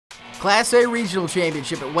Class A Regional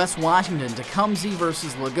Championship at West Washington, Tecumseh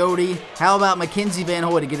versus Loogootee. How about Mackenzie Van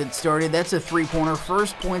Hoy to get it started? That's a three-pointer.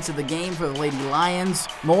 First points of the game for the Lady Lions.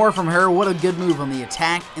 More from her. What a good move on the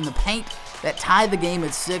attack in the paint. That tied the game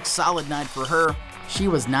at 6. Solid night for her. She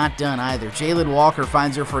was not done either. Jalen Walker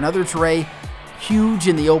finds her for another tray. Huge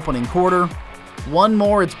in the opening quarter. One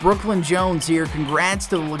more, it's Brooklyn Jones here. Congrats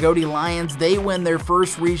to the Loogootee Lions. They win their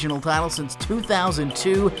first regional title since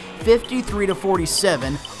 2002,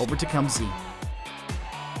 53-47 over Tecumseh.